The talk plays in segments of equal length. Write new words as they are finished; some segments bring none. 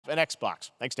an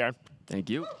Xbox. Thanks, Darren. Thank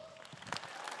you.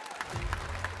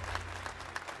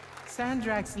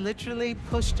 Sandrax literally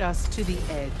pushed us to the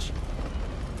edge.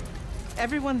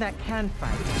 Everyone that can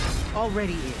fight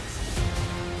already is.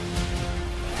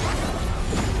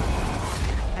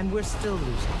 And we're still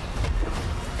losing.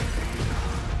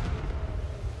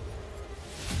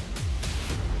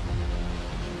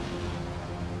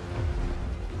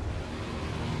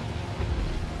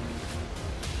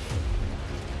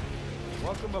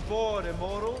 Welcome aboard,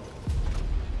 Immortal.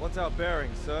 What's our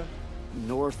bearing, sir?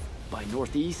 North by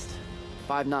northeast,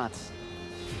 5 knots.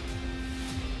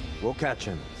 We'll catch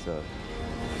him, sir.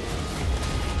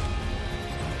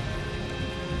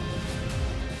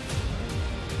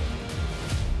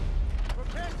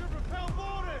 Prepare to repel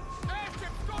boarders!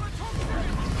 Airship's got a top!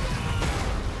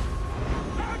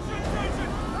 Action station!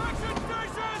 Action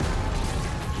station!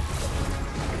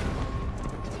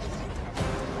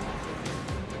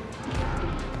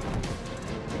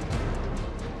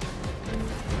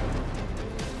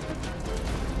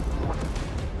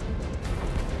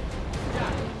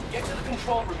 Get to the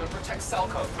control room and protect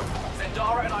Selco.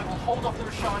 Zendara and I will hold off the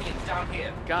Rashanians down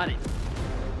here. Got it.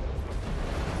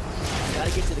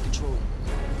 Gotta get to the control room.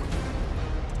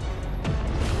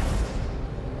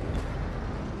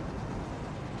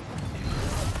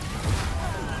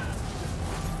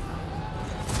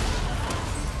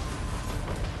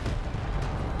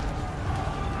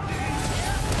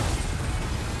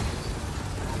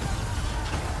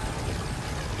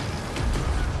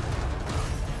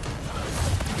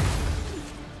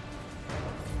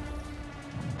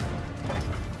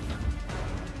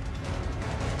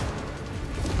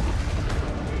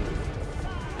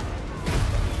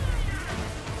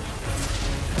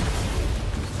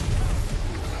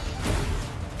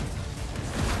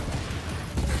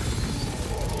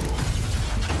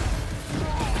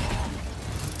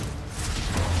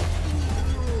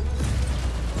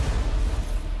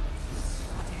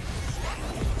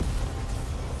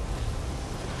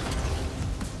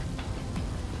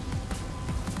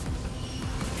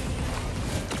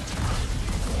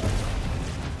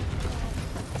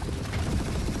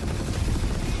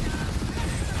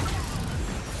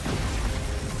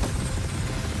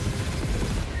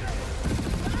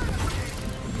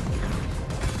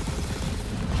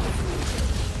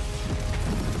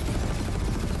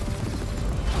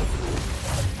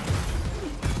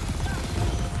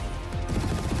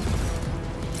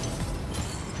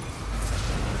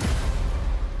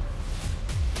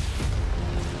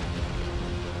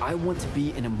 I want to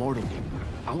be an immortal.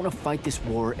 I want to fight this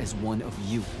war as one of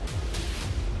you.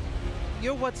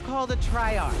 You're what's called a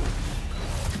triarch.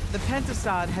 The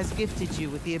Pentasod has gifted you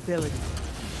with the ability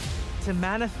to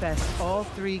manifest all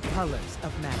 3 colors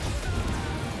of magic.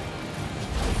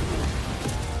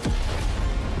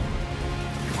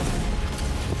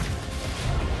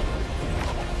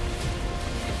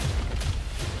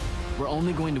 We're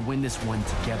only going to win this one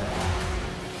together.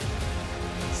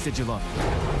 Sigil up.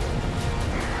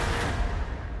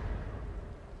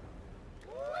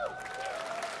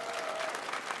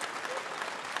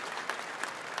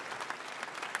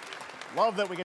 Love that we get